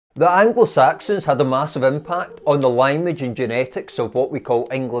The Anglo-Saxons had a massive impact on the language and genetics of what we call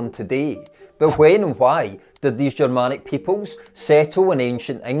England today. But when and why did these Germanic peoples settle in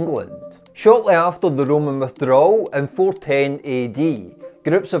ancient England? Shortly after the Roman withdrawal in 410 AD,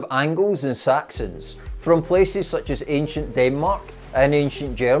 groups of Angles and Saxons from places such as ancient Denmark and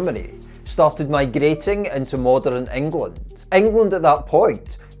ancient Germany started migrating into modern England. England at that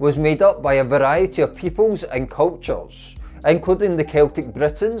point was made up by a variety of peoples and cultures, including the Celtic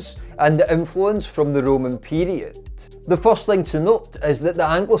Britons and the influence from the Roman period. The first thing to note is that the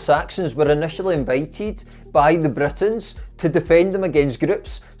Anglo-Saxons were initially invited by the Britons to defend them against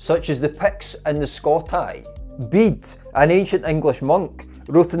groups such as the Picts and the Scotti. Bede, an ancient English monk,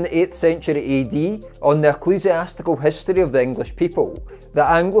 wrote in the 8th century AD on the Ecclesiastical History of the English people that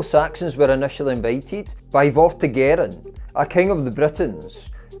Anglo-Saxons were initially invited by Vortigern, a king of the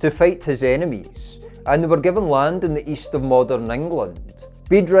Britons, to fight his enemies, and they were given land in the east of modern England.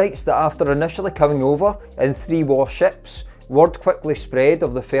 Bede writes that after initially coming over in 3 warships, word quickly spread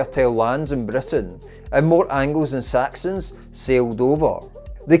of the fertile lands in Britain, and more Angles and Saxons sailed over.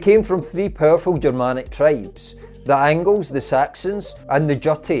 They came from 3 powerful Germanic tribes, the Angles, the Saxons, and the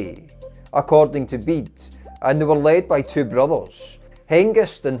Jutes, according to Bede, and they were led by 2 brothers,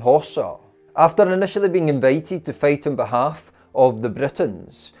 Hengist and Horsa. After initially being invited to fight on behalf of the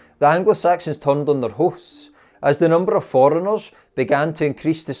Britons, the Anglo-Saxons turned on their hosts, as the number of foreigners began to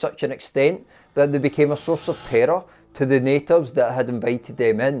increase to such an extent that they became a source of terror to the natives that had invited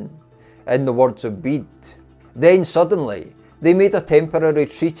them in the words of Bede. Then suddenly, they made a temporary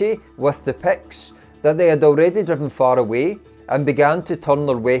treaty with the Picts that they had already driven far away and began to turn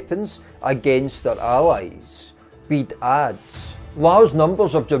their weapons against their allies. Bede adds, large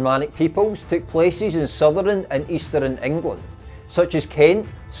numbers of Germanic peoples took places in southern and eastern England, such as Kent,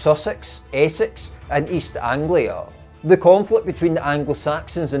 Sussex, Essex and East Anglia. The conflict between the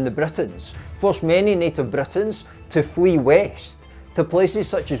Anglo-Saxons and the Britons forced many native Britons to flee west to places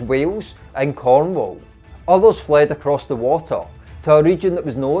such as Wales and Cornwall. Others fled across the water to a region that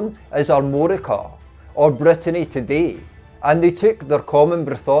was known as Armorica, or Brittany today, and they took their common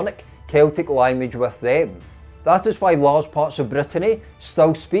Brythonic Celtic language with them. That is why large parts of Brittany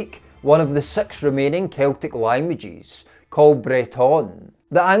still speak one of the 6 remaining Celtic languages, called Breton.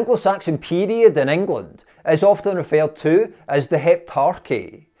 The Anglo-Saxon period in England is often referred to as the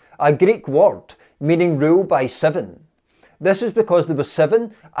Heptarchy, a Greek word meaning rule by 7. This is because there were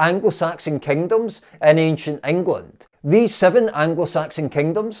 7 Anglo-Saxon kingdoms in ancient England. These 7 Anglo-Saxon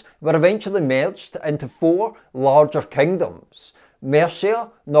kingdoms were eventually merged into 4 larger kingdoms: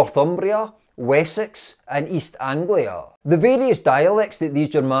 Mercia, Northumbria, Wessex and East Anglia. The various dialects that these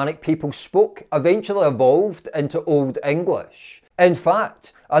Germanic peoples spoke eventually evolved into Old English. In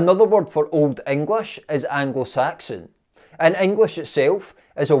fact, another word for Old English is Anglo-Saxon, and English itself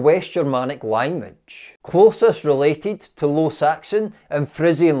is a West Germanic language, closest related to Low Saxon and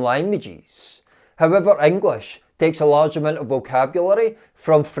Frisian languages. However, English takes a large amount of vocabulary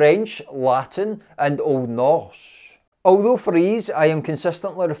from French, Latin and Old Norse. Although for ease I am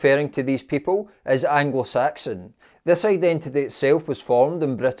consistently referring to these people as Anglo-Saxon, this identity itself was formed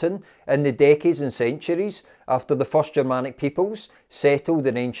in Britain in the decades and centuries after the first Germanic peoples settled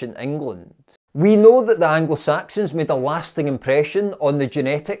in ancient England. We know that the Anglo-Saxons made a lasting impression on the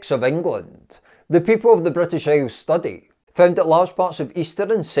genetics of England. The people of the British Isles study found that large parts of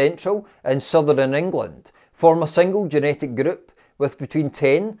eastern, central and southern England form a single genetic group with between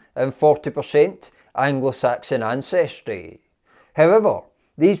 10 and 40% Anglo-Saxon ancestry. However,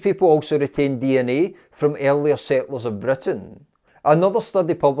 these people also retain DNA from earlier settlers of Britain. Another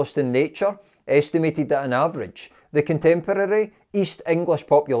study published in Nature estimated that on average, the contemporary East English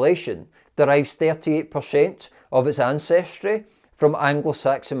population derives 38% of its ancestry from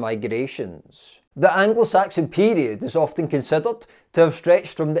Anglo-Saxon migrations. The Anglo-Saxon period is often considered to have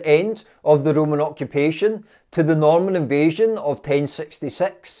stretched from the end of the Roman occupation to the Norman invasion of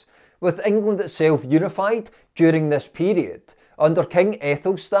 1066, with England itself unified during this period under King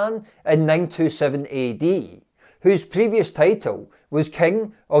Aethelstan in 927 AD, whose previous title was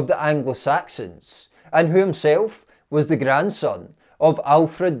King of the Anglo-Saxons, and who himself was the grandson of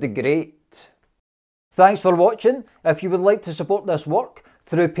Alfred the Great. Thanks for watching. If you would like to support this work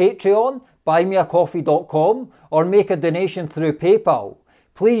through Patreon, buymeacoffee.com or make a donation through PayPal,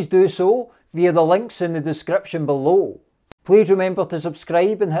 please do so via the links in the description below. Please remember to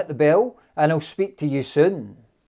subscribe and hit the bell, and I'll speak to you soon.